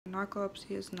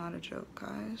Narcolepsy is not a joke,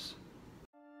 guys.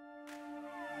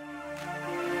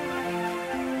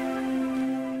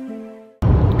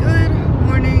 Good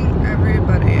morning,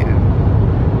 everybody.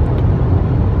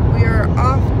 We are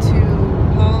off to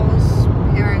Paul's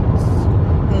parents'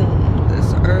 home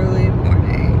this early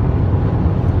morning.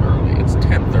 Early. It's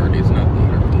 10:30. It's not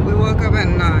that early. We woke up at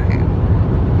 9.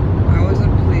 I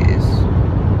wasn't pleased.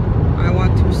 I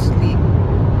want to sleep.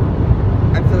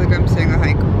 I feel like I'm saying a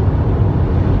haiku.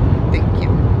 Thank you.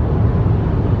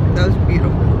 That was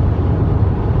beautiful.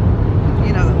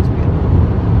 You know that was beautiful.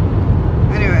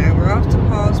 Anyway, we're off to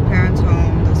Paul's parents'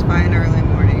 home this fine early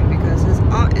morning because his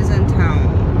aunt is in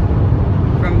town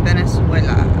from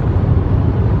Venezuela.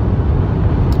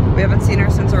 We haven't seen her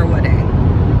since our wedding,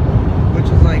 which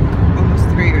was like almost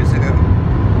 3 years ago.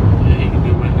 Yeah, you can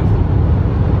do my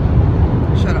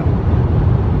house. Shut up.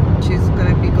 She's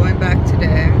gonna be going back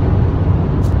today.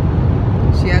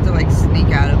 She had to like sneak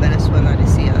out of Venezuela to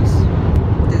see us.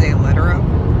 Did they let her out?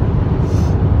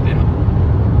 Yeah.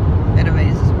 It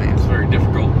amazes me. It's very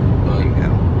difficult, but There you go.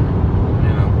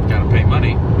 you know, gotta pay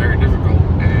money. Very difficult,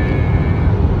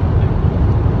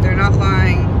 and They're not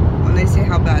lying when they say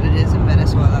how bad it is in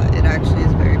Venezuela. It actually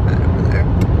is very bad over there.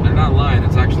 they're not lying.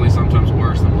 It's actually sometimes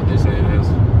worse than what they say it is.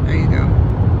 There you go.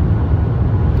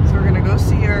 So we're gonna go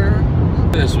see her.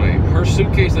 This way, her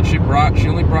suitcase that she brought, she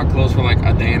only brought clothes for like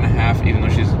a day and a half, even though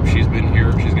she's been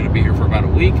here. She's gonna be here for about a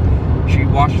week. She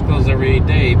washes clothes every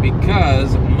day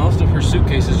because most of her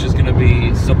suitcase is just gonna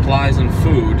be supplies and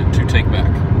food to take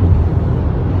back.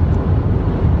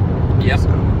 Yep. So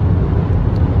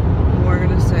we're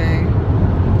gonna say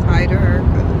hi to her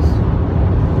because,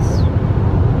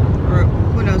 or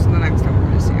who knows the next time we're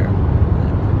gonna see her.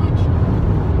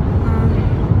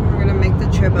 We're gonna make the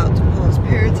trip out to Paul's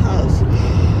parents' house.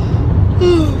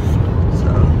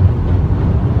 So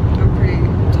I'm pretty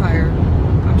tired.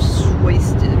 I'm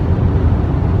wasted.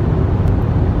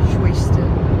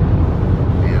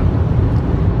 Yeah.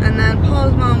 And then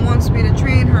Paul's mom wants me to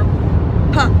train her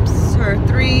pups. Her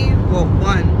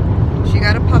one. She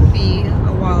got a puppy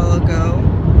a while ago.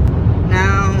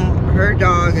 Now her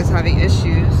dog is having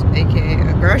issues, aka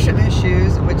aggression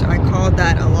issues, which I called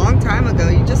that a long time ago.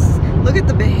 You just look at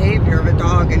the behavior of a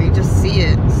dog and you just see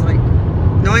it. It's like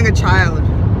knowing a child.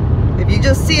 If you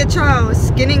just see a child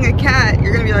skinning a cat,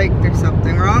 you're gonna be like, there's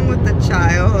something wrong with the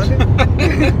child.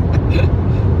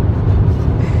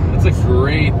 That's a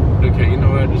great. Okay, you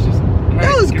know what? It's just.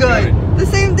 That was good. The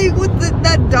same thing with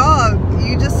that dog.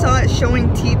 You just saw it showing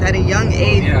teeth at a young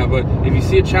age. Yeah, but if you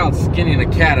see a child skinning a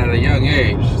cat at a young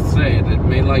age, just say it. It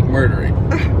may like murdering.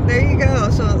 There you go.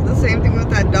 So the same thing with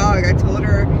that dog. I told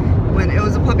her when it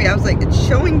was a puppy, I was like, it's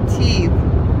showing teeth.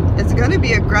 It's gonna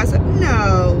be aggressive.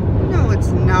 No, it's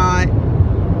not.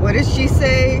 What did she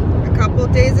say a couple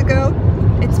days ago?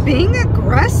 It's being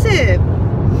aggressive.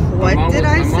 What did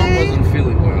I say? My mom wasn't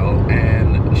feeling well,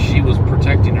 and she was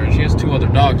protecting her. She has 2 other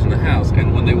dogs in the house,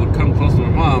 and when they would come close to my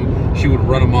mom, she would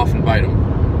run them off and bite them.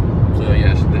 So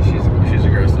yeah, she's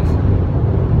aggressive.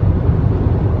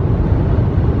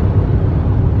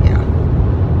 Yeah,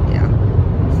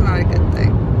 it's not a good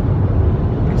thing.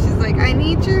 And she's like, I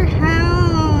need your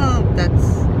help.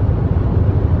 That's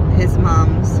his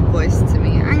mom's voice to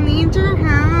me. I need your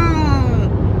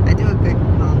help. I do a good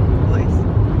mom voice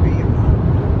for your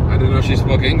mom. I didn't know she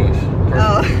spoke English. Perfect.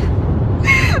 Oh.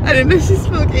 I didn't know she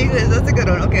spoke English. That's a good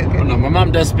one. Okay. Oh, no, my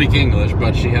mom does speak English,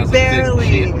 but she has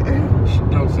barely. a thick,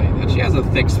 don't say that. She has a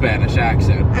thick Spanish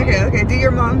accent. Okay. Do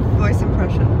your mom's voice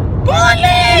impression.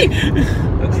 Bully!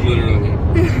 That's literally.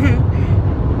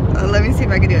 Let me see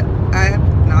if I can do it.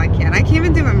 No, I can't. I can't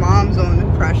even do my mom's own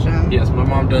impression. Yes, my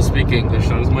mom does speak English.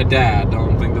 So does my dad.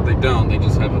 Don't think that they don't. They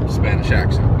just have a Spanish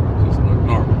accent. It's just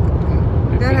normal.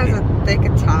 My dad has a thick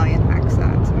Italian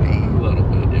accent to me. A little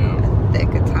bit, yeah. A thick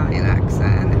Italian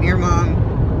accent. And your mom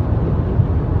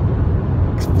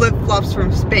flip-flops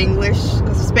from Spanglish.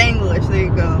 Spanglish, there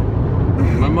you go.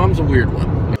 My mom's a weird one.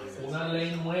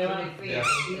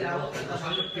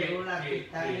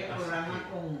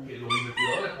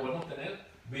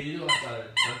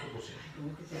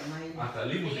 Hasta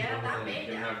limus you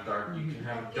can have dark. You can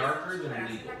have darker than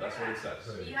legal. That's what it says.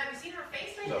 Have you seen her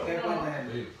face? No.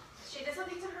 She does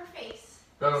something to her face.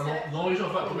 Pero no hizo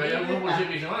falta, porque hay algunos policías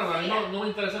que dicen, bueno, a mí no me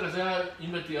interesa que sea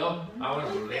investigado. Ahora,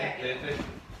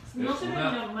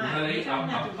 una ley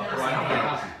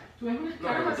aprobada.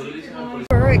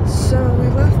 Alright, so we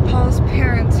left Paul's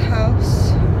parents'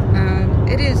 house and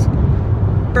it is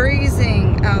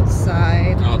freezing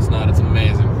outside. No, it's not. It's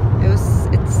amazing.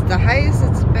 It's the highest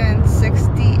it's been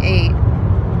 68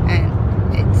 and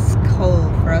it's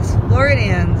cold for us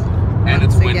Floridians and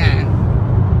it's windy. again.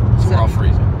 So we're all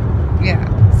freezing.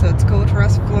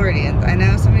 Floridians. I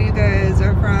know some of you guys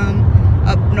are from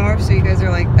up north, so you guys are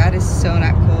like, that is so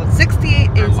not cold.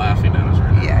 68 They're is... laughing at us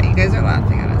right now. Yeah, you guys are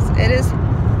laughing at us. It is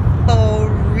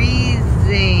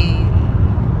freezing.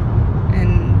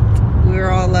 And we were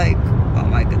all like, oh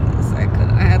my goodness, I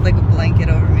had like a blanket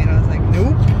over me, and I was like,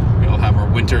 nope. We all have our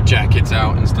winter jackets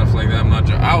out and stuff like that.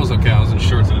 I was okay. I was in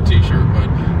shorts and a t-shirt, but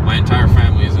my entire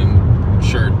family is in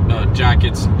shirt,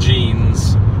 jackets,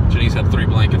 jeans. Janice had 3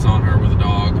 blankets on her with a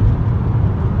dog.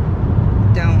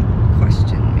 Don't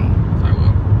question me. I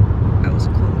will. I was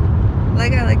cold.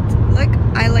 Like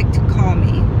I like to call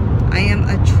me, I am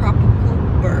a tropical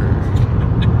bird.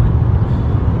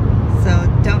 So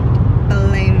don't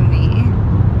blame me.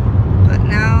 But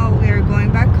now we are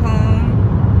going back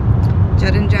home.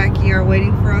 Judd and Jackie are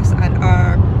waiting for us at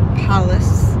our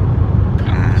palace.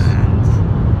 And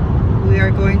we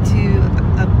are going to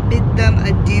bid them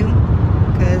adieu,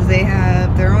 because they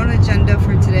have their own agenda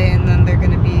for today, and then they're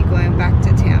going to be going back to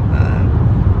Tampa.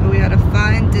 But we had a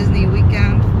fun Disney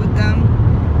weekend with them.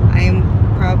 I am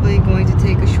probably going to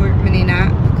take a short mini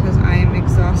nap because I am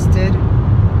exhausted,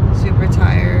 super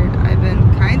tired. I've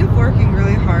been kind of working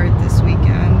really hard this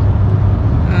weekend.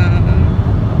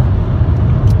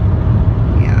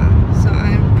 Yeah, so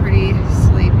I'm pretty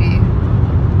sleepy.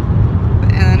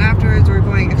 And then afterwards we're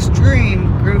going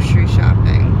extreme grocery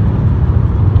shopping.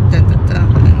 Dun, dun,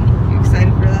 dun. You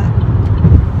excited for that?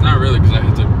 Not really, because I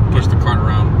have to push the cart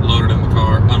around, load it in the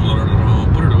car, unload it at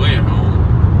home, put it away at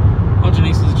home. Oh,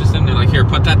 Janice is just in there like, here,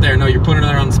 put that there. No, you're putting it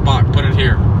there on the spot. Put it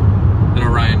here. And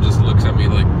Orion just looks at me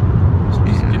like,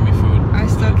 just give me food. I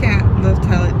still can't lift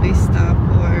heavy stuff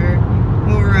or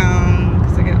move around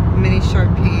because I get many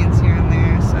sharp pains here and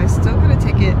there. So I still gotta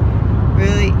take it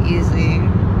really easy.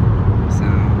 So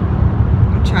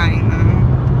I'm trying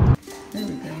though. There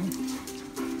we go.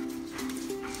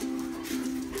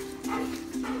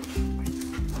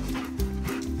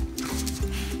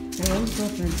 They always go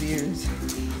through beers.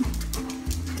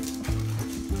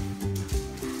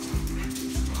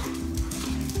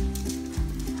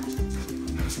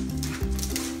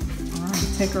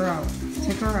 Take her out.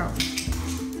 Take her out.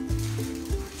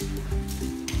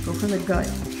 Go for the gut.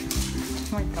 Oh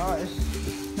my gosh.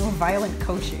 No violent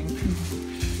coaching.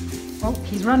 Oh,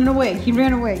 he's running away. He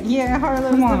ran away. Yeah,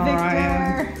 Harlow's the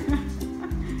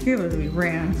victor. He literally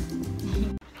ran.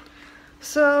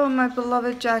 So, my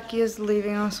beloved Jackie is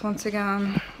leaving us once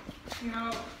again. You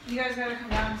know, you guys gotta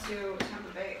come down to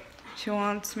Tampa Bay. She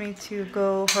wants me to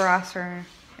go harass her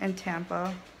in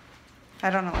Tampa. I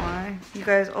don't know why. You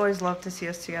guys always love to see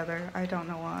us together. I don't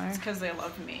know why. It's because they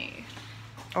love me.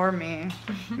 Or me.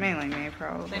 Mainly me,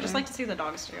 probably. They just like to see the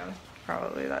dogs together.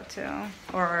 Probably that too.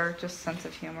 Or our just sense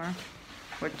of humor,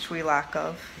 which we lack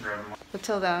of. But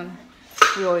till then,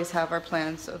 we always have our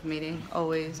plans of meeting,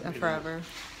 always and forever.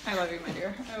 I love you, my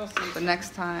dear. I will see you. But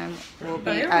next time, we'll be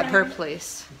Bye, at her Ryan.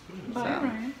 place. Bye, So,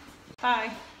 Ryan.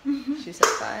 Bye. she said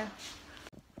bye.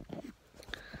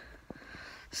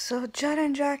 So Judd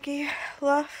and Jackie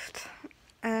left,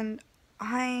 and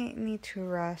I need to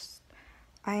rest.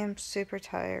 I am super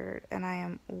tired, and I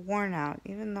am worn out,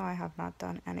 even though I have not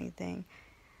done anything.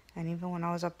 And even when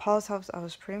I was at Paul's house, I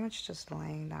was pretty much just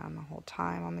laying down the whole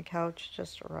time on the couch,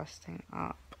 just resting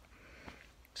up.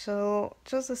 So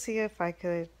just to see if I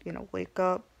could, wake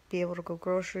up, be able to go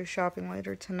grocery shopping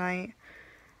later tonight.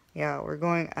 Yeah, we're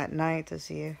going at night to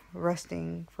see if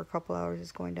resting for a couple hours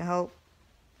is going to help.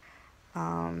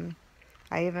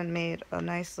 I even made a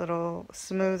nice little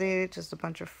smoothie, just a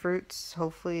bunch of fruits.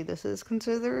 Hopefully this is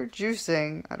considered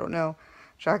juicing. I don't know.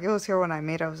 Jackie was here when I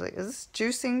made it. I was like, is this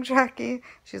juicing, Jackie?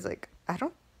 She's like, I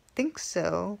don't think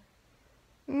so.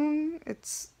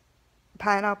 It's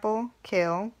pineapple,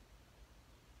 kale,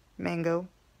 mango,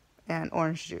 and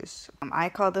orange juice. I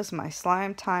call this my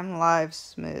Slime Time Live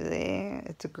smoothie.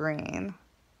 It's green.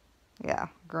 Yeah,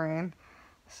 green.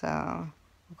 So,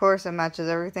 of course, it matches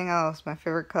everything else, my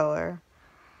favorite color.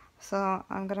 So,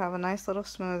 I'm going to have a nice little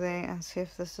smoothie and see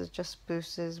if this just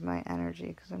boosts my energy,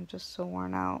 because I'm just so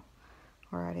worn out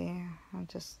already. I'm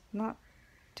just not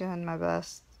doing my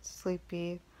best.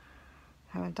 Sleepy.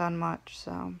 Haven't done much,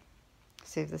 so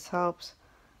see if this helps.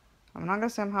 I'm not going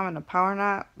to say I'm having a power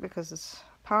nap, because this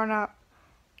power nap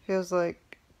feels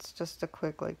like it's just a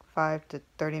quick 5 to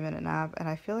 30 minute nap, and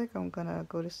I feel like I'm going to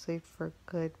go to sleep for a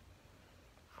good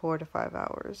 4 to 5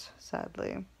 hours,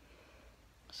 sadly.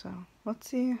 So, let's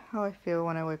see how I feel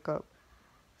when I wake up.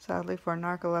 Sadly, for a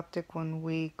narcoleptic, when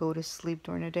we go to sleep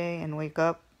during the day and wake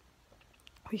up,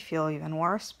 we feel even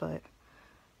worse, but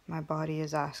my body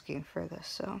is asking for this,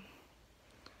 so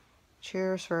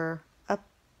cheers for a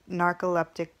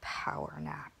narcoleptic power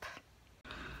nap.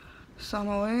 So I'm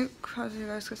awake. As you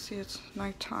guys can see, it's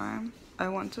nighttime. I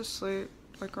went to sleep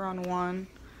like around 1.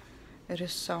 It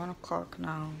is 7 o'clock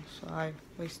now, so I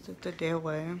wasted the day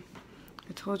away.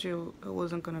 I told you it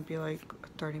wasn't gonna be like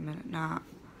a 30-minute nap.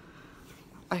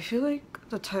 I feel like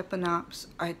the type of naps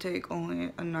I take only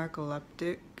a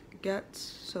narcoleptic gets,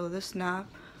 so this nap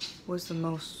was the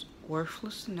most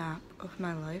worthless nap of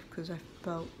my life because I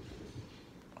felt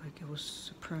like it was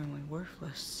supremely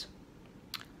worthless.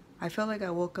 I felt like I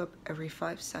woke up every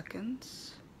 5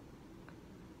 seconds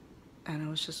and I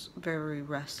was just very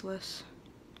restless.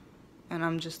 And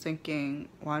I'm just thinking,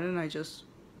 why didn't I just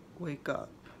wake up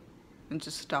and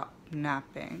just stop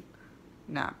napping?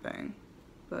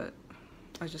 But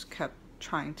I just kept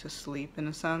trying to sleep in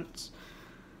a sense.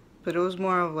 But it was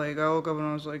more of like, I woke up and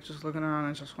I was like just looking around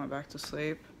and just went back to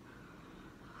sleep.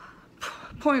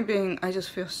 Point being, I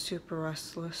just feel super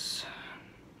restless,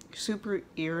 super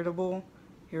irritable,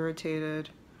 irritated,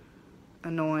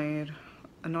 annoyed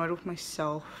with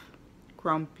myself,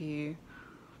 grumpy.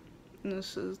 And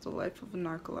this is the life of a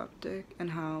narcoleptic and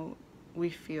how we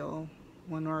feel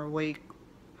when we're awake,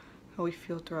 how we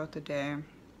feel throughout the day.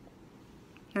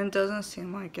 And it doesn't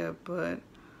seem like it, but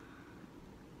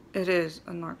it is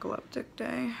a narcoleptic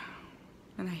day.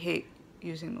 And I hate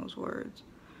using those words.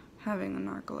 Having a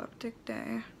narcoleptic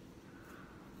day.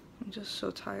 I'm just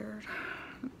so tired.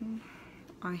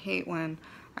 I hate when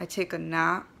I take a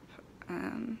nap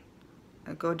and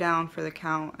I go down for the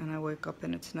count and I wake up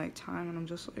and it's nighttime and I'm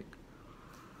just like,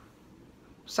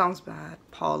 sounds bad.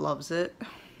 Paul loves it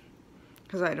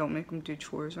because I don't make him do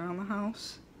chores around the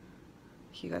house.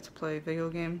 He got to play video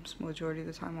games majority of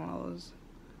the time while I was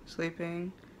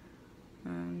sleeping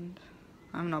and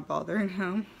I'm not bothering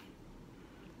him.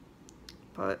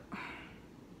 But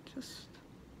just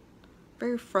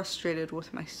very frustrated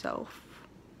with myself.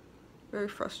 Very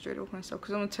frustrated with myself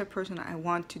because I'm the type of person I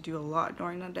want to do a lot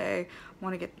during the day. I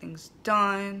want to get things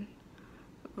done.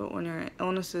 But when your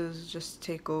illnesses just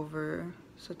take over,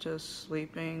 such as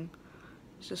sleeping,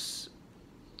 it's just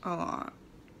a lot.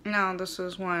 Now, this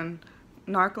is when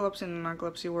narcolepsy in the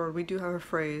narcolepsy world, we do have a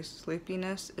phrase,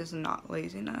 sleepiness is not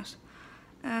laziness.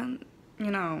 And you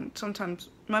know, sometimes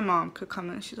my mom could come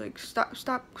in and she's like,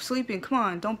 stop sleeping, come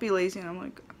on, don't be lazy. And I'm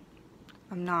like,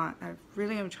 I'm not. I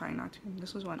really am trying not to. And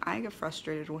this is when I get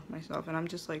frustrated with myself and I'm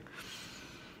just like,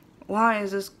 why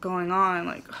is this going on?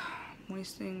 Like, I'm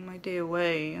wasting my day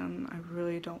away and I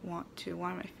really don't want to.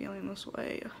 Why am I feeling this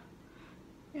way?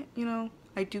 You know,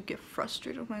 I do get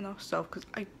frustrated with myself because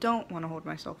I don't want to hold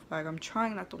myself back. I'm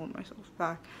trying not to hold myself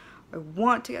back. I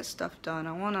want to get stuff done.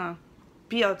 I want to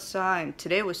be outside.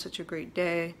 Today was such a great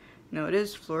day. You know, it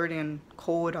is Floridian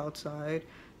cold outside,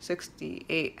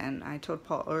 68, and I told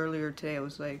Paul earlier today it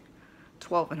was like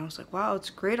 12 and I was like, wow, it's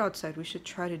great outside, we should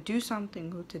try to do something,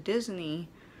 go to Disney.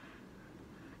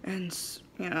 And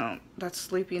you know, that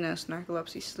sleepiness,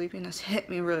 narcolepsy sleepiness hit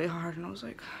me really hard and I was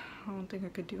like, I don't think I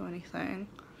could do anything.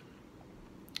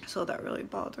 So that really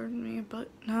bothered me. But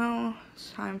now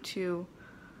it's time to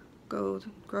go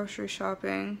grocery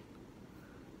shopping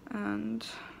and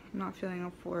I'm not feeling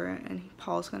up for it, and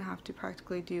Paul's gonna have to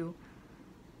practically do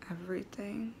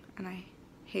everything, and I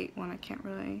hate when I can't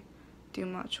really do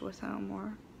much with him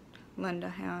or lend a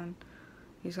hand.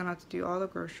 He's gonna have to do all the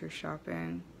grocery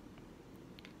shopping,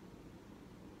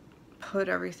 put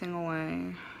everything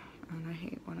away, and I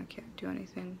hate when I can't do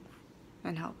anything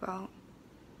and help out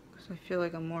because I feel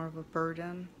like I'm more of a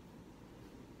burden.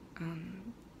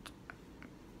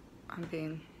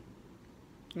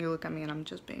 You look at me and I'm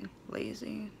just being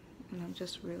lazy and I'm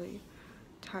just really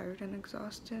tired and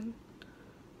exhausted.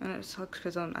 And it sucks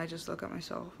because I just look at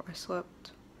myself. I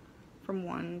slept from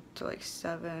 1 to like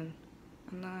 7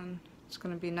 and then it's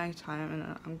gonna be nighttime and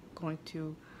I'm going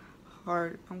to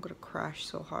crash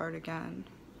so hard again.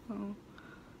 So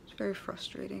it's very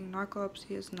frustrating.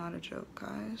 Narcolepsy is not a joke,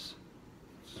 guys.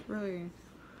 It's really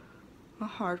a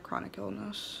hard chronic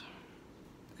illness.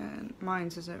 And mine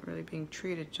isn't really being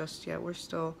treated just yet. We're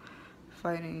still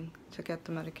fighting to get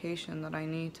the medication that I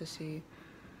need to see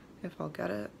if I'll get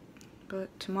it.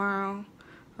 But tomorrow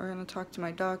we're gonna talk to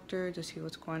my doctor to see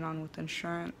what's going on with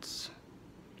insurance,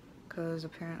 because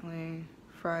apparently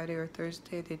Friday or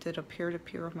Thursday they did a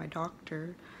peer-to-peer with my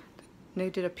doctor. They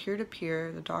did a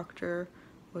peer-to-peer. The doctor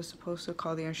was supposed to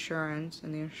call the insurance,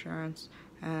 and the insurance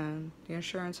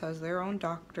has their own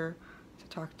doctor to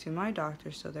talk to my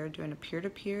doctor, so they're doing a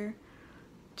peer-to-peer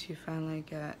to finally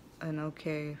get an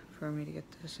okay for me to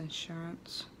get this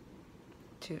insurance,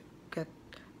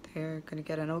 they're gonna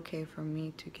get an okay for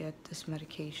me to get this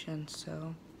medication.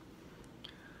 So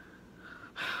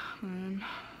I'm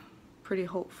pretty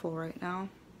hopeful right now.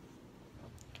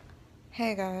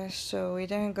 Hey guys, so we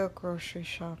didn't go grocery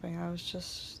shopping. I was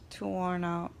just too worn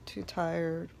out, too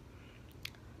tired.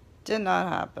 Did not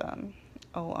happen.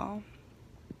 Oh well.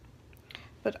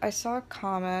 But I saw a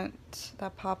comment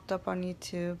that popped up on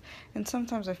YouTube, and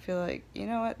sometimes I feel like, you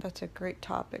know what, that's a great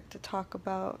topic to talk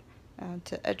about and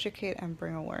to educate and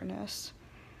bring awareness.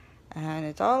 And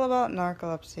it's all about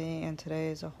narcolepsy, and today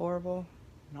is a horrible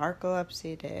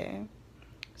narcolepsy day.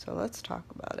 So let's talk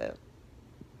about it.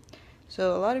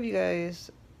 So a lot of you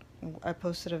guys, I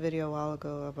posted a video a while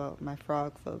ago about my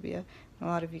frog phobia. And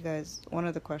a lot of you guys, one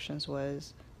of the questions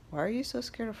was, why are you so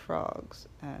scared of frogs?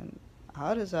 And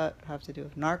how does that have to do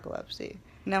with narcolepsy?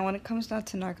 Now, when it comes down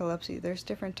to narcolepsy, there's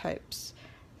different types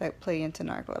that play into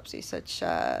narcolepsy, such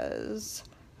as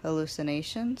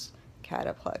hallucinations,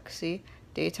 cataplexy,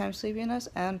 daytime sleepiness,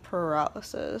 and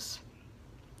paralysis.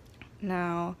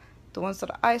 Now, the ones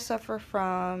that I suffer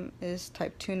from is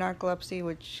type 2 narcolepsy,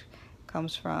 which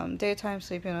comes from daytime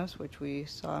sleepiness, which we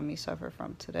saw me suffer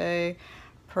from today,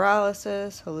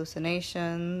 paralysis,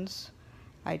 hallucinations.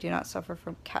 I do not suffer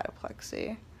from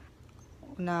cataplexy.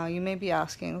 Now, you may be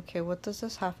asking, okay, what does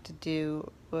this have to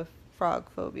do with frog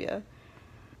phobia?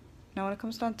 Now, when it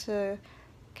comes down to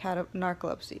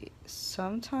narcolepsy,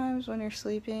 sometimes when you're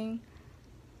sleeping,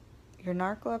 your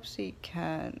narcolepsy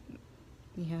can,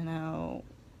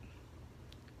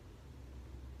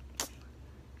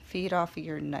 feed off of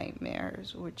your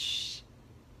nightmares, which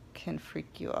can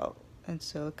freak you out. And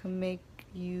so it can make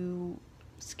you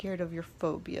scared of your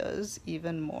phobias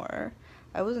even more.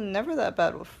 I was never that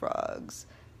bad with frogs,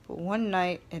 but one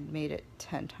night it made it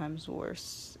 10 times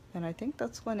worse. And I think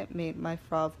that's when it made my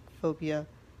frog phobia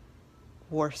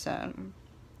worsen.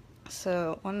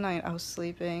 So one night I was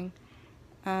sleeping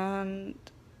and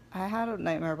I had a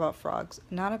nightmare about frogs.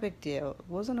 Not a big deal. It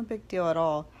wasn't a big deal at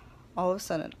all. All of a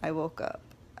sudden I woke up.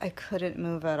 I couldn't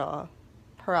move at all.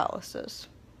 Paralysis.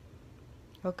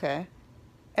 Okay.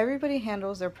 Everybody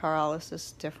handles their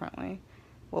paralysis differently.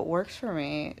 What works for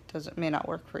me may not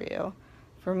work for you.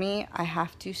 For me, I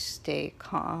have to stay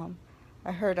calm.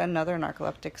 I heard another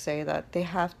narcoleptic say that they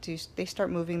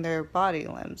start moving their body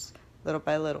limbs little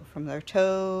by little from their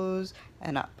toes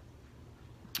and up.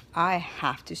 I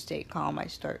have to stay calm. I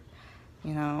start,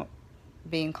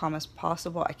 being calm as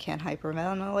possible. I can't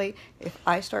hyperventilate. If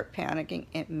I start panicking,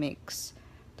 it makes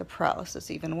the paralysis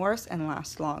even worse and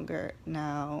lasts longer.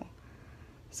 Now,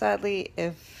 sadly,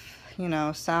 if,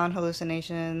 sound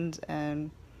hallucinations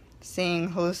and seeing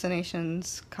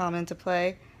hallucinations come into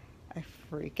play, I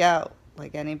freak out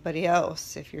like anybody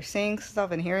else. If you're seeing stuff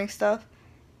and hearing stuff,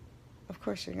 of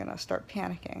course you're going to start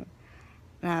panicking.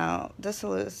 Now,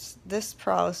 this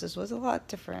paralysis was a lot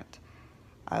different.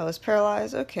 I was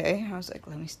paralyzed, okay. I was like,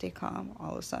 let me stay calm.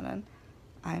 All of a sudden,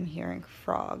 I'm hearing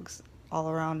frogs all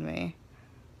around me.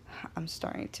 I'm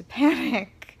starting to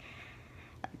panic.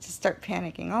 I just start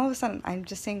panicking. All of a sudden, I'm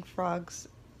just seeing frogs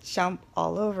jump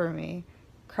all over me,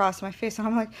 across my face, and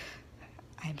I'm like,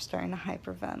 I'm starting to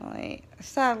hyperventilate.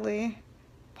 Sadly,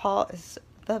 Paul is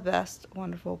the best,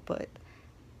 wonderful, but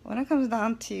when it comes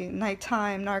down to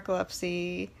nighttime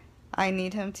narcolepsy, I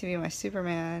need him to be my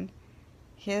Superman.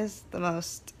 He is the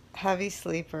most heavy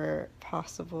sleeper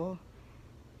possible.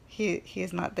 He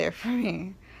is not there for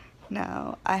me.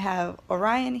 Now, I have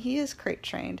Orion. He is crate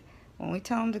trained. When we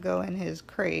tell him to go in his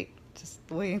crate, just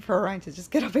waiting for Orion to just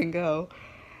get up and go,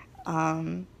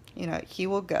 he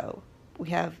will go. We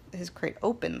have his crate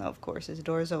open, though, of course. His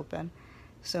door is open.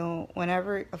 So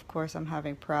whenever, of course, I'm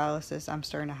having paralysis, I'm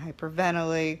starting to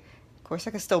hyperventilate. Of course, I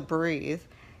can still breathe.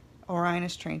 Orion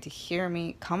is trained to hear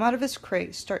me, come out of his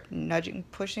crate, start nudging,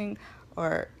 pushing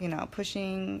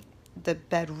the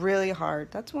bed really hard.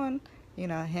 That's when,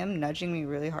 him nudging me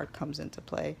really hard comes into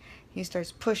play. He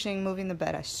starts pushing, moving the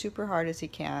bed as super hard as he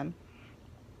can.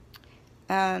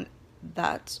 And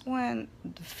that's when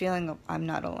the feeling of I'm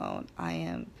not alone.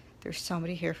 There's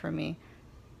somebody here for me.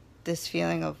 This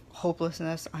feeling of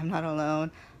hopelessness, I'm not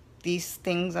alone. These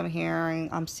things I'm hearing,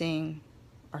 I'm seeing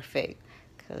are fake.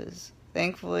 Because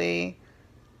thankfully,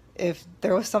 if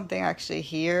there was something actually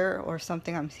here or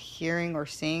something I'm hearing or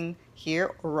seeing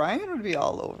here, Orion would be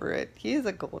all over it. He is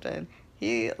a golden.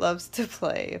 He loves to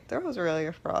play. If there was really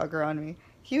a frog around me,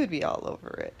 he would be all over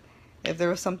it. If there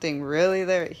was something really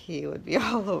there, he would be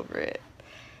all over it.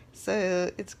 So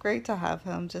it's great to have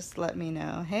him just let me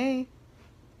know, hey,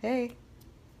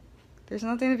 there's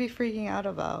nothing to be freaking out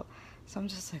about. So I'm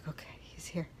just like, okay, he's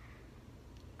here.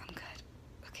 I'm good.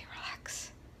 Okay,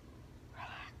 relax,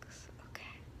 okay.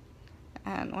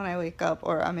 And when I wake up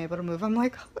or I'm able to move, I'm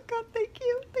like, oh my God, thank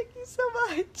you so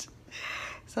much.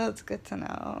 So it's good to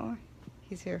know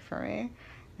he's here for me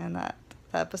and that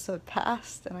the episode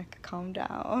passed and I could calm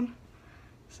down.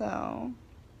 So,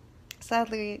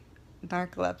 sadly,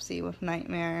 narcolepsy with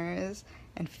nightmares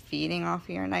and feeding off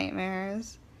your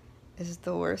nightmares is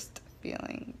the worst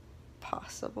feeling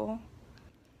possible.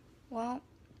 Well,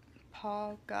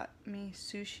 Paul got me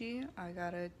sushi. I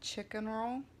got a chicken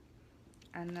roll.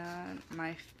 And then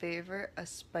my favorite, a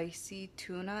spicy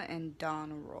tuna and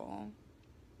Don roll.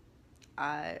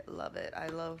 I love it. I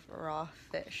love raw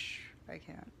fish. I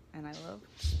can't. And I love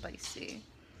spicy.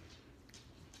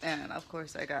 And of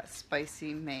course I got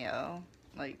spicy mayo.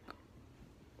 Like,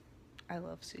 I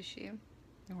love sushi.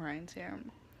 Orion's here.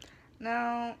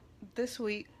 Now, this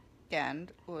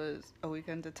weekend was a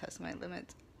weekend to test my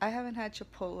limits. I haven't had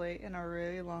Chipotle in a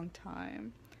really long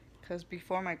time. Because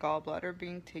before my gallbladder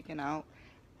being taken out,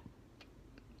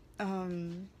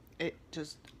 it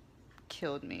just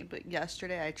killed me. But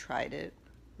yesterday I tried it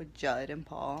with Judd and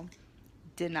Paul.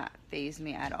 Did not faze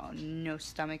me at all. No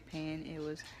stomach pain. It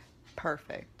was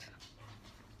perfect.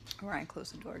 Orion,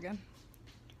 close the door again.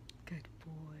 Good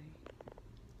boy.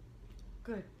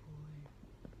 Good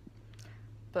boy.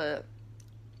 But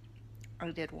I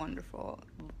did wonderful.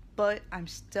 But I'm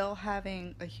still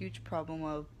having a huge problem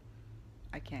of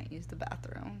I can't use the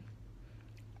bathroom.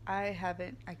 I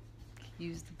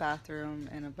used the bathroom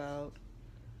in about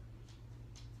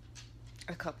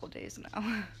a couple days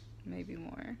now. Maybe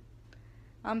more.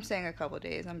 I'm saying a couple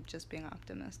days. I'm just being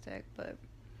optimistic, but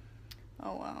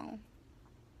oh well.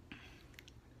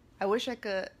 I wish I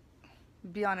could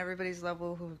be on everybody's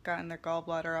level who've gotten their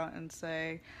gallbladder out and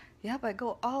say, yep, I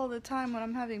go all the time when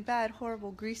I'm having bad,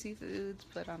 horrible, greasy foods,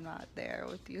 but I'm not there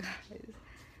with you guys.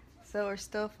 So we're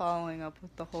still following up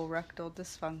with the whole rectal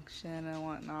dysfunction and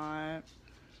whatnot.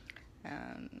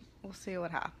 And we'll see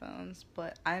what happens.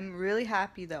 But I'm really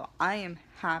happy, though. I am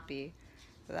happy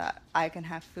that I can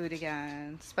have food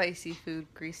again. Spicy food,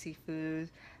 greasy food,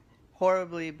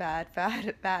 horribly bad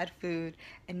food,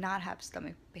 and not have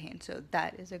stomach pain. So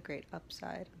that is a great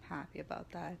upside. I'm happy about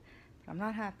that. But I'm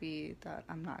not happy that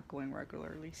I'm not going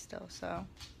regularly still. So,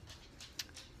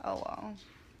 oh well.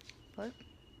 But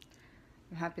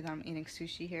I'm happy that I'm eating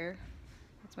sushi here.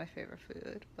 That's my favorite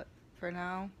food. But for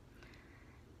now,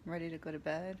 I'm ready to go to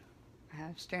bed. I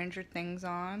have Stranger Things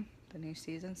on, the new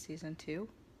season, season 2.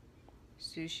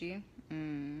 Sushi.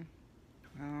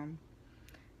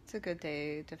 It's a good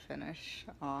day to finish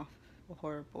off a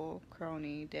horrible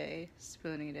crony day,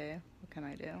 spoonie day. What can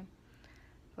I do?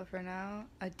 But for now,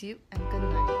 adieu and good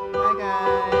night. Bye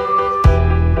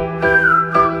guys.